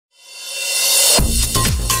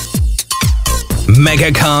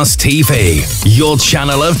Megacast TV, your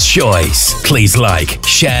channel of choice. Please like,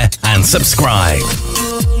 share, and subscribe.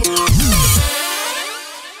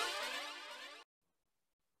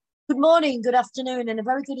 Good morning, good afternoon, and a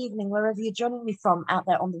very good evening, wherever you're joining me from out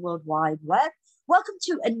there on the World Wide Web. Welcome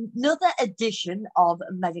to another edition of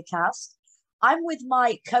Megacast. I'm with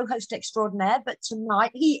my co-host extraordinaire, but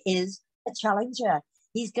tonight he is a challenger.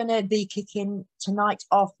 He's going to be kicking tonight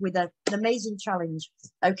off with an amazing challenge.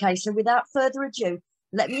 Okay, so without further ado,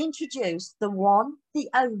 let me introduce the one, the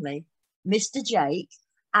only, Mr. Jake,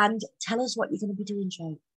 and tell us what you're going to be doing,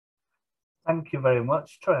 Jake. Thank you very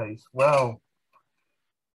much, Trace. Well,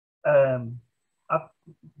 I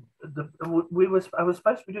was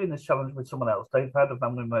supposed to be doing this challenge with someone else. They've had a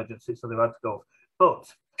family emergency, so they've had to go.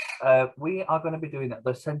 But we are going to be doing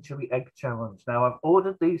the century egg challenge. Now, I've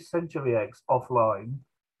ordered these century eggs online.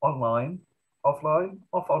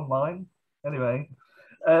 Anyway,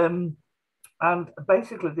 and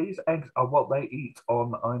basically these eggs are what they eat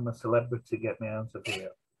on I'm a Celebrity, Get Me Out of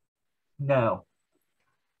Here. Now,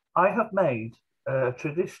 I have made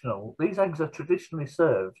these eggs are traditionally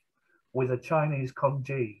served with a Chinese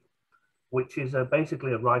congee, which is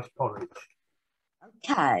basically a rice porridge.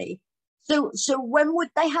 Okay. So when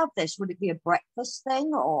would they have this? Would it be a breakfast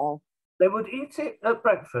thing, or? They would eat it at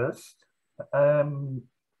breakfast.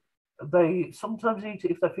 They sometimes eat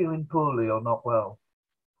it if they're feeling poorly or not well.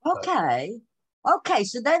 Okay. Okay,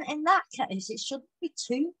 so then in that case, it shouldn't be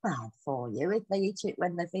too bad for you if they eat it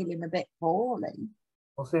when they're feeling a bit poorly.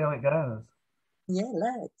 We'll see how it goes. Yeah,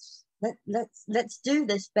 let's do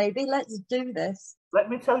this, baby. Let's do this. Let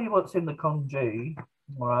me tell you what's in the congee,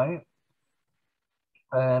 all right?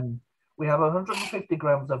 We have 150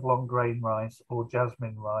 grams of long grain rice or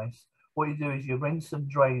jasmine rice. What you do is you rinse and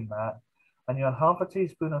drain that, and you add half a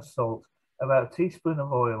teaspoon of salt, about a teaspoon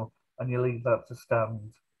of oil, and you leave that to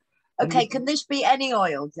stand. Okay, can this be any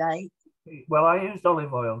oil, Jake? Well, I used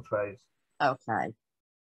olive oil, Trace. Okay.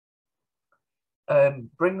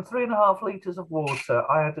 Bring 3.5 litres of water.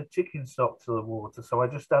 I added chicken stock to the water, so I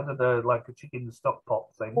just added a chicken stock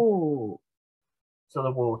pot thing. Ooh. To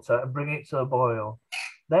the water and bring it to a boil.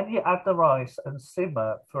 Then you add the rice and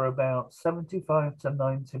simmer for about 75 to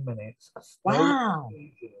 90 minutes. Wow.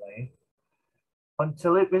 Occasionally,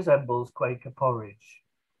 until it resembles Quaker porridge.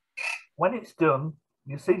 When it's done,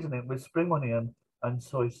 you season it with spring onion and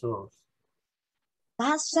soy sauce.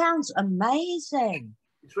 That sounds amazing.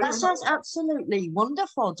 Really that sounds absolutely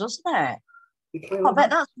wonderful, doesn't it? Really I bet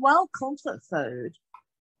that's well comfort food.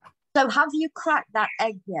 So have you cracked that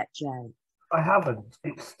egg yet, Jay? I haven't.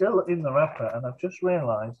 It's still in the wrapper, and I've just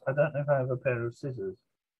realised I don't know if I have a pair of scissors.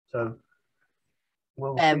 So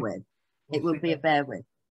we'll bear see. with. It will be a bear with.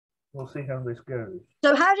 We'll see how this goes.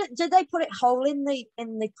 So how did they put it whole in the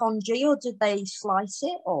congee, or did they slice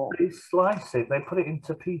it? Or they slice it. They put it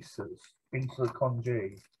into pieces into the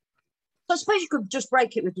congee. So I suppose you could just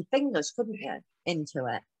break it with your fingers, couldn't you? Into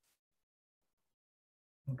it.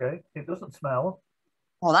 Okay. It doesn't smell.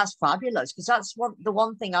 Oh, that's fabulous, because that's the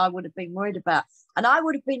one thing I would have been worried about. And I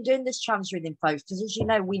would have been doing this challenge with him, folks, because as you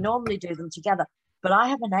know, we normally do them together. But I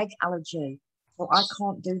have an egg allergy, so I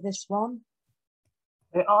can't do this one.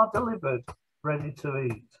 They are delivered, ready to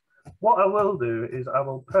eat. What I will do is I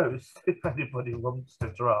will post, if anybody wants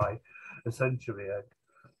to try a century egg,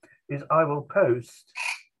 is I will post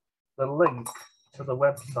the link to the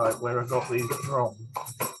website where I got these from,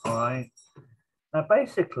 all right? Now,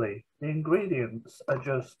 basically, the ingredients are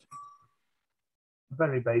just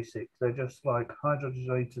very basic. They're just like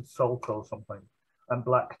hydrogenated salt or something and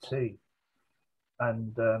black tea.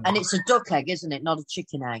 And it's a duck egg, isn't it? Not a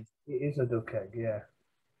chicken egg. It is a duck egg, yeah.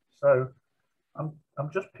 So I'm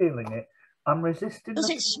just peeling it. I'm resisting. Does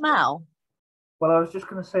it smell? Well, I was just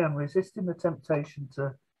going to say I'm resisting the temptation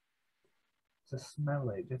to smell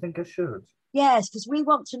it. Do you think I should? Yes, because we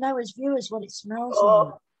want to know as viewers what it smells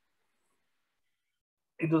like.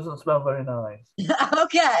 It doesn't smell very nice.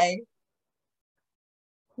 Okay.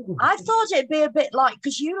 Ooh. I thought it'd be a bit like,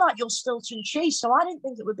 because you like your Stilton cheese, so I didn't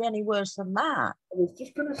think it would be any worse than that. I was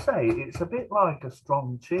just going to say, it's a bit like a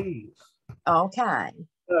strong cheese. Okay.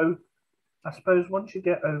 So, I suppose once you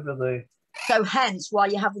get over the... So hence why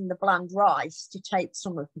you're having the bland rice, to take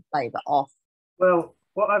some of the flavour off. Well,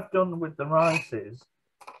 what I've done with the rice is,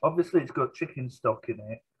 obviously it's got chicken stock in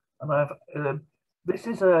it, and I've... this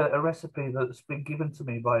is a recipe that's been given to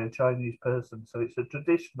me by a Chinese person, so it's a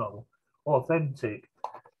traditional, authentic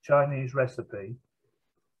Chinese recipe.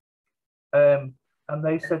 And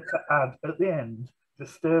they said to add, at the end,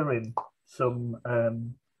 just stir in some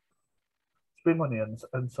spring onions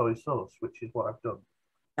and soy sauce, which is what I've done.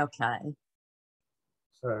 Okay.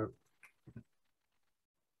 So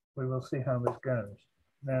we will see how this goes.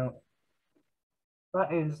 Now,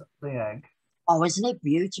 that is the egg. Oh, isn't it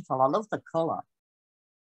beautiful? I love the colour.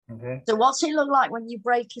 Okay. So what's it look like when you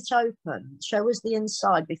break it open? Show us the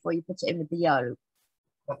inside before you put it in with the yolk.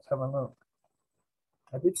 Let's have a look.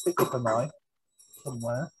 I did pick up a knife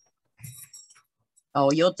somewhere.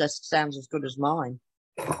 Oh, your desk sounds as good as mine.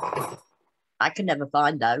 I can never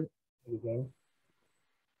find out. There we go.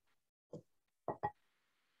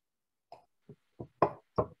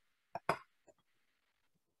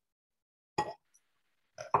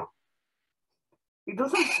 It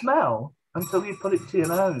doesn't smell until you put it to your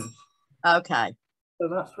nose. Okay. So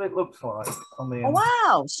that's what it looks like on the Oh, end.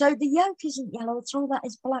 wow. So the yolk isn't yellow at all. That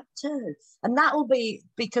is black too. And that will be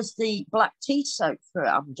because the black tea soaked through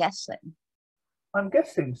it, I'm guessing. I'm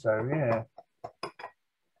guessing so, yeah.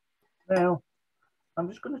 Now, I'm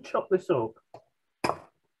just going to chop this up.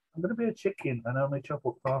 I'm going to be a chicken and only chop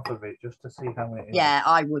up half of it just to see how it is. Yeah,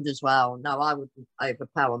 I would as well. No, I would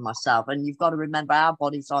overpower myself. And you've got to remember our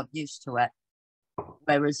bodies aren't used to it.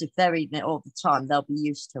 Whereas if they're eating it all the time, they'll be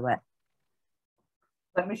used to it.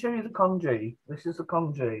 Let me show you the congee. This is the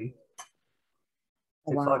congee.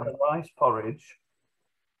 Oh, It's wow. like a rice porridge.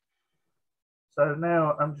 So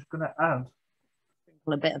now I'm just going to add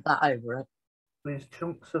Sprinkle a bit of that over it. these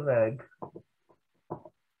chunks of egg.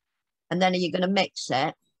 And then are you going to mix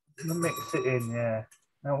it? I'm going to mix it in, yeah.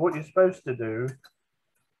 Now what you're supposed to do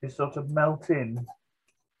is sort of melt in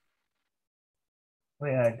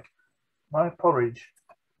the egg. My porridge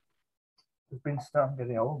has been standing,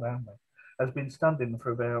 getting all down there, has been standing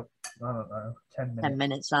for about, I don't know, 10 minutes. 10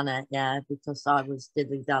 minutes on it, yeah, because I was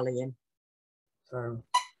dilly-dallying. So,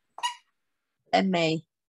 And me,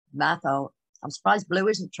 my fault. I'm surprised Blue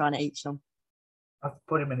isn't trying to eat some. I've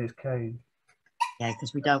put him in his cage. Yeah,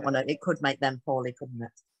 because we don't want to, it could make them poorly, couldn't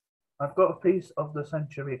it? I've got a piece of the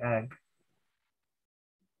century egg,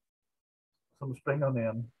 some spring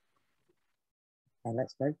onion. Okay,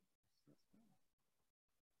 let's go.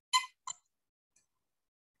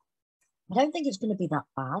 I don't think it's going to be that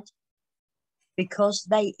bad because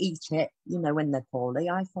they eat it, you know, when they're poorly.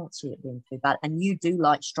 I can't see it being too bad. And you do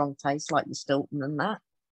like strong taste, like your Stilton and that.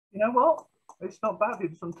 You know what? It's not bad.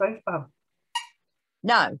 It doesn't taste bad.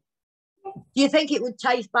 No. Do you think it would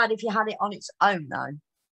taste bad if you had it on its own, though?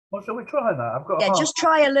 Well, shall we try that? I've got Yeah, half. just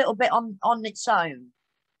try a little bit on its own.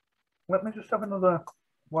 Let me just have another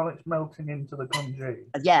while it's melting into the congee.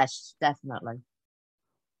 Yes, definitely.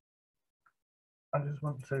 I just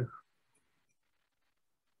want to.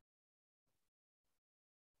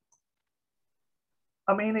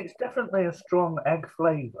 I mean, it's definitely a strong egg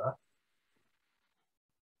flavour.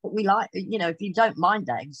 But we like, you know, if you don't mind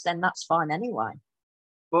eggs, then that's fine anyway.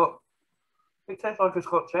 But it tastes like a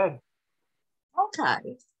Scotch egg.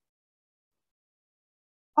 Okay.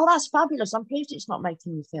 Oh, that's fabulous. I'm pleased it's not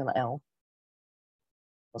making you feel ill.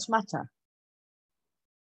 What's the matter?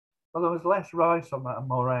 Well, there was less rice on that and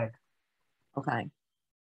more egg. Okay.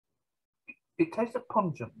 It tasted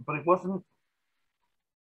pungent, but it wasn't.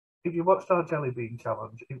 If you watched our jelly bean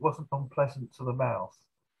challenge, it wasn't unpleasant to the mouth.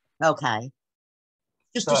 Okay.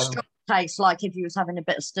 Just So, a strong taste, like if you was having a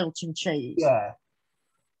bit of Stilton cheese. Yeah.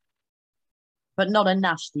 But not a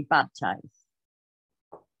nasty bad taste.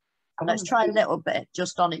 Let's try a little bit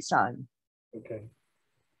just on its own. Okay.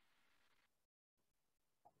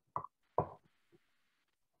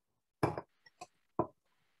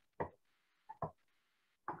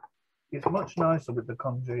 It's much nicer with the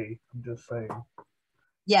congee, I'm just saying.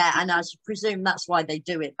 Yeah, and I presume that's why they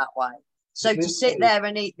do it that way. So It to is sit very- there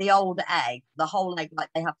and eat the old egg, the whole egg like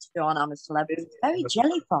they have to do on I'm a Celeb, it's very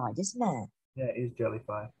jellified, isn't it? Yeah, it is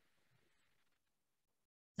jellified.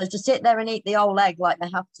 So to sit there and eat the old egg like they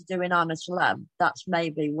have to do in I'm a Celeb, that's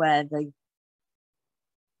maybe where the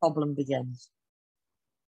problem begins.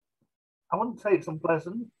 I wouldn't say it's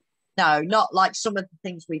unpleasant. No, not like some of the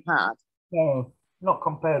things we've had. No, not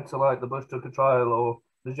compared to like the bush tucker trial or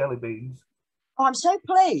the jelly beans. Oh, I'm so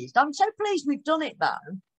pleased. I'm so pleased we've done it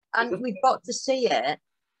though. And we've got to see it.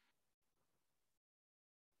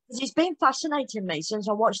 Because it's been fascinating me since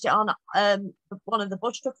I watched it on one of the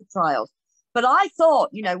bush tucker trials. But I thought,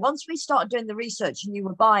 you know, once we started doing the research and you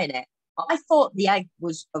were buying it, I thought the egg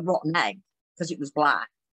was a rotten egg because it was black.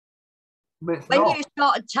 But it's When not. you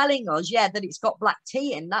started telling us, yeah, that it's got black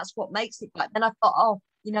tea in, that's what makes it black. Then I thought, oh,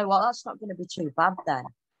 you know what, that's not going to be too bad then.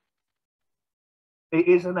 It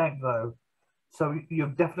is an egg though. So you're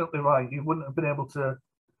definitely right. You wouldn't have been able to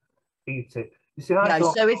eat it. You see, I No,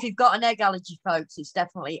 thought, so if you've got an egg allergy, folks, it's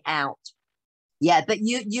definitely out. Yeah, but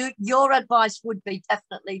your advice would be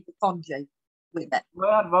definitely the congee with it.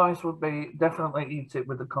 my advice would be definitely eat it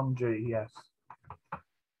with the congee, yes.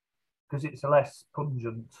 because it's less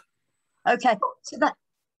pungent. Okay, so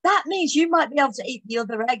that means you might be able to eat the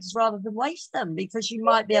other eggs rather than waste them, because you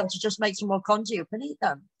might be able to just make some more congee up and eat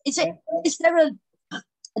them. Is there a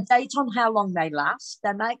date on how long they last,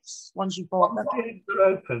 them eggs, once you bought them? Once the eggs are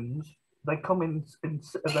opened, they come in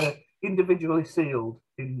they're individually sealed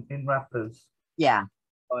in wrappers. Yeah.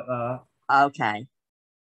 Like that. Okay.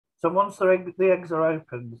 So once the eggs are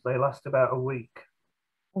opened, they last about a week.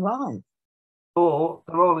 Right. Or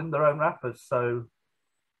they're all in their own wrappers, so...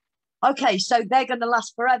 Okay, so they're going to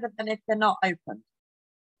last forever then if they're not open?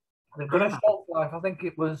 They've got a shelf life, I think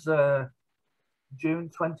it was June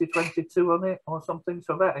 2022 on it or something,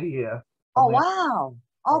 so about a year. Oh, wow.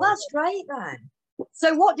 Oh, that's great then.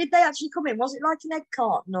 So what did they actually come in? Was it like an egg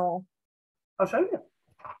carton or? I'll show you.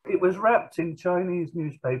 It was wrapped in Chinese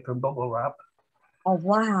newspaper and bubble wrap. Oh,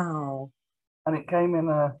 wow. And it came in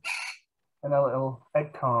a little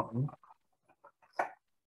egg carton.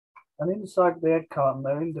 And inside the egg carton,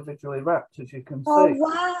 they're individually wrapped, as you can see. Oh,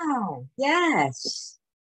 wow. Yes.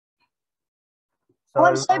 So,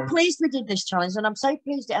 I'm so pleased we did this challenge, and I'm so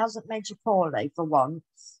pleased it hasn't made you poorly for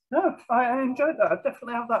once. No, I enjoyed that. I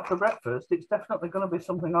definitely have that for breakfast. It's definitely going to be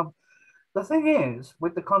something I've... The thing is,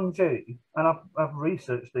 with the congee, and I've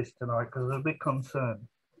researched this tonight because I was a bit concerned,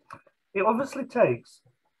 it obviously takes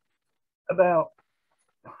about...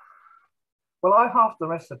 Well, I halved the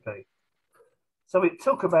recipe. So it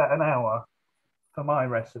took about an hour for my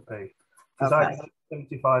recipe, because I had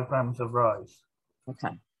 75 grams of rice.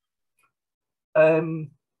 Okay.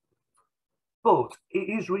 But it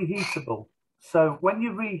is reheatable. So when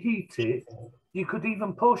you reheat it, you could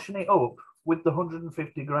even portion it up with the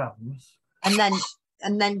 150 grams.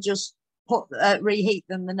 And then just reheat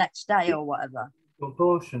them the next day or whatever.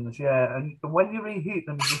 Portions, yeah. And when you reheat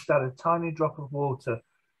them, you just add a tiny drop of water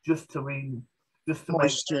just to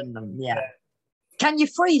moisten them. Yeah. Can you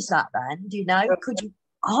freeze that then? Do you know? Yeah. Could you?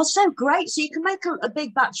 Oh, so great! So you can make a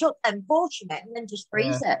big batch up, then portion it, and then just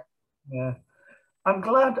freeze it. Yeah. I'm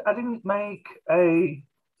glad I didn't make a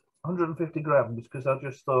 150 grams, because I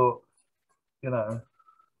just thought, you know,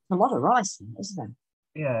 a lot of rice, isn't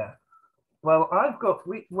it? Yeah. Well, I've got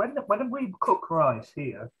when we cook rice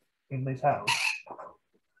here in this house,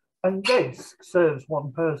 and this serves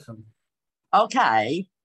one person. Okay.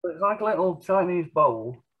 So it's like a little Chinese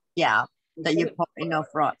bowl. Yeah, that you put enough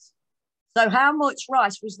rice. So how much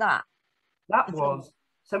rice was that? That was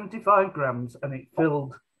 75 grams, and it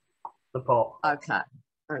filled the pot. Okay.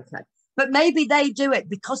 But maybe they do it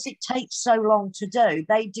because it takes so long to do.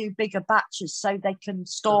 They do bigger batches so they can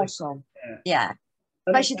store some. Yeah.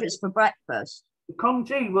 Especially if it's for breakfast. The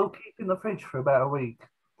congee will keep in the fridge for about a week.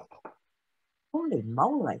 Holy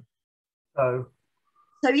moly.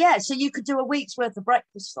 So yeah, so you could do a week's worth of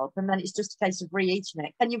breakfast stuff, and then it's just a case of reheating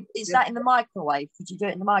it. Is that in the microwave? Could you do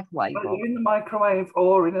it in the microwave? In the microwave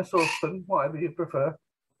or in a saucepan, whatever you prefer.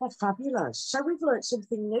 Oh, fabulous. So we've learned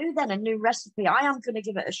something new then, a new recipe. I am going to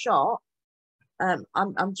give it a shot.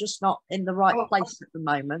 I'm just not in the right place at the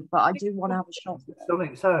moment, but I do want to have a shot. It's on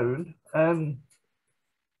its own.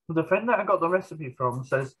 The friend that I got the recipe from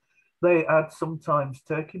says they add sometimes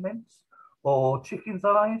turkey mince or chicken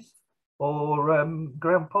thighs or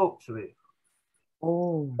ground pork to it.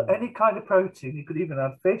 Oh. Any kind of protein. You could even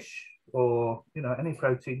add fish or, any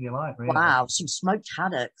protein you like, really. Wow, some smoked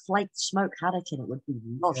haddock, flaked smoked haddock in it would be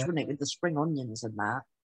lush, wouldn't it, with the spring onions and that?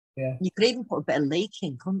 Yeah. You could even put a bit of leek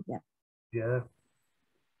in, couldn't you? Yeah.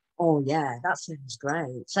 Oh, yeah, that sounds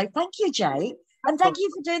great. So thank you, Jay. And thank you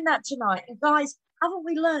for doing that tonight. And guys, haven't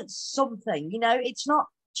we learned something? It's not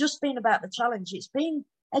just been about the challenge. It's been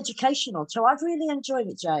educational. So I've really enjoyed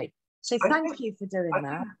it, Jay. So thank you for doing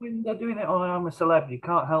that. When they're doing it on I'm a Celeb, you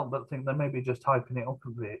can't help but think they're maybe just hyping it up a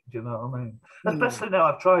bit. Do you know what I mean? Especially now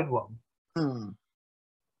I've tried one.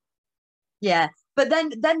 Yeah, but then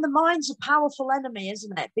the mind's a powerful enemy,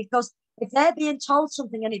 isn't it? Because if they're being told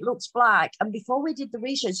something and it looks black, and before we did the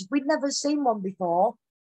research, if we'd never seen one before,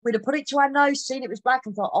 we'd have put it to our nose, seen it was black,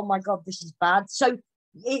 and thought, oh my God, this is bad. So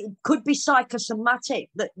it could be psychosomatic,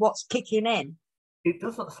 that what's kicking in. It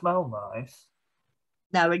doesn't smell nice.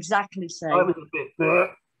 No, exactly so. I was a bit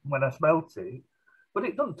when I smelt it, but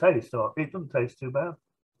it doesn't taste too bad.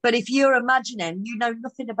 But if you're imagining, you know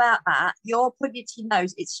nothing about that, you're putting it to your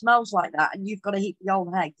nose, it smells like that, and you've got to heat the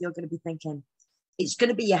old egg, you're going to be thinking, it's going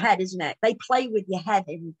to be your head, isn't it? They play with your head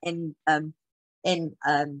in I'm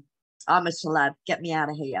a Celeb, get me out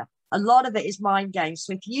of here. A lot of it is mind games.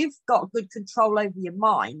 So if you've got good control over your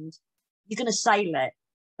mind, you're going to sail it.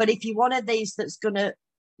 But if you're one of these that's going to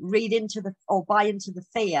read into or buy into the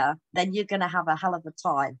fear, then you're going to have a hell of a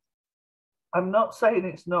time. I'm not saying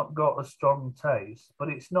it's not got a strong taste, but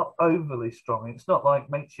it's not overly strong. It's not like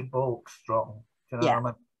makes your bulk strong. Do you know what I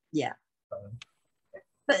mean? Yeah.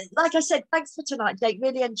 But like I said, thanks for tonight, Jake.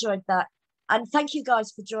 Really enjoyed that. And thank you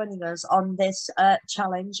guys for joining us on this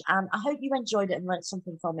challenge. And I hope you enjoyed it and learned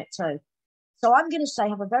something from it too. So I'm going to say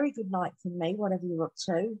have a very good night from me, whatever you're up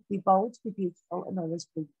to. Be bold, be beautiful, and always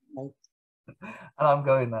be unique. And I'm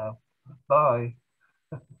going now. Bye.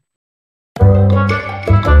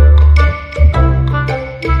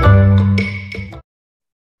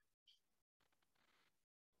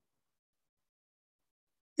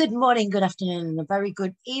 Good morning, good afternoon, and a very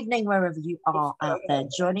good evening wherever you are out there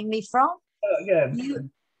joining me from. Yeah. Can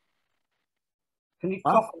you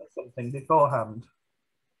cough on something beforehand?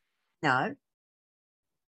 No.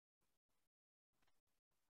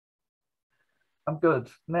 I'm good.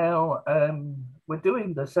 Now, we're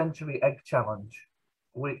doing the Century Egg Challenge,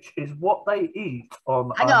 which is what they eat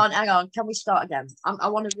on... Hang on. Can we start again? I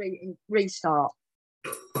want to restart.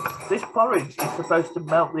 This porridge is supposed to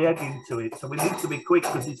melt the egg into it, so we need to be quick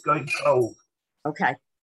because it's going cold. Okay.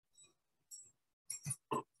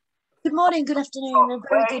 Good morning, good afternoon, and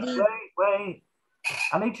very good evening. Wait.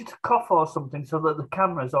 I need you to cough or something so that the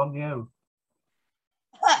camera's on you.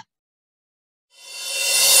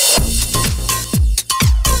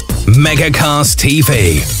 Megacast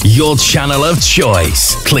TV, your channel of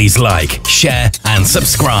choice. Please like, share, and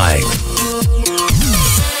subscribe.